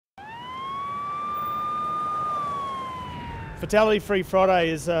Fatality Free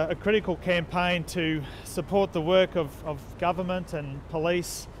Friday is a critical campaign to support the work of government and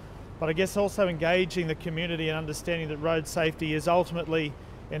police, but I guess also engaging the community and understanding that road safety is ultimately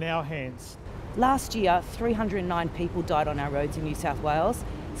in our hands. Last year, 309 people died on our roads in New South Wales,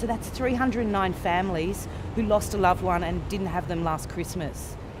 so that's 309 families who lost a loved one and didn't have them last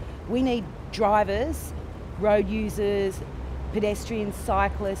Christmas. We need drivers, road users, pedestrians,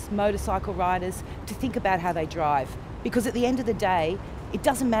 cyclists, motorcycle riders to think about how they drive. Because at the end of the day, it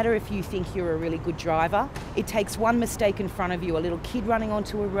doesn't matter if you think you're a really good driver. It takes one mistake in front of you, a little kid running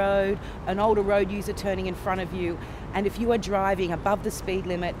onto a road, an older road user turning in front of you, and if you are driving above the speed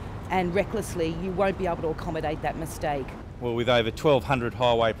limit and recklessly, you won't be able to accommodate that mistake. Well, with over 1,200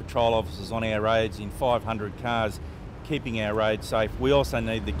 highway patrol officers on our roads in 500 cars keeping our roads safe, we also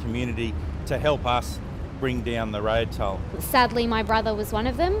need the community to help us bring down the road toll. Sadly, my brother was one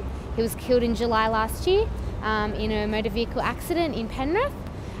of them. He was killed in July last year in a motor vehicle accident in Penrith,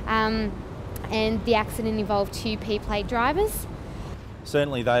 and the accident involved two P-plate drivers.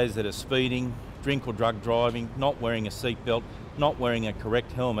 Certainly those that are speeding, drink or drug driving, not wearing a seatbelt, not wearing a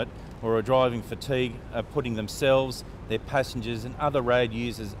correct helmet, or are driving fatigue are putting themselves, their passengers and other road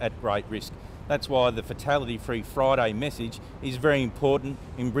users at great risk. That's why the Fatality Free Friday message is very important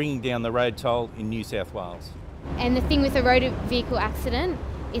in bringing down the road toll in New South Wales. And the thing with a road vehicle accident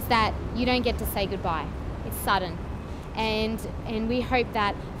is that you don't get to say goodbye. It's sudden. And we hope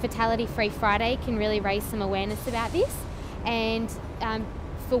that Fatality Free Friday can really raise some awareness about this, and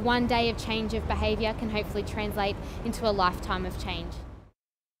for one day of change of behaviour can hopefully translate into a lifetime of change.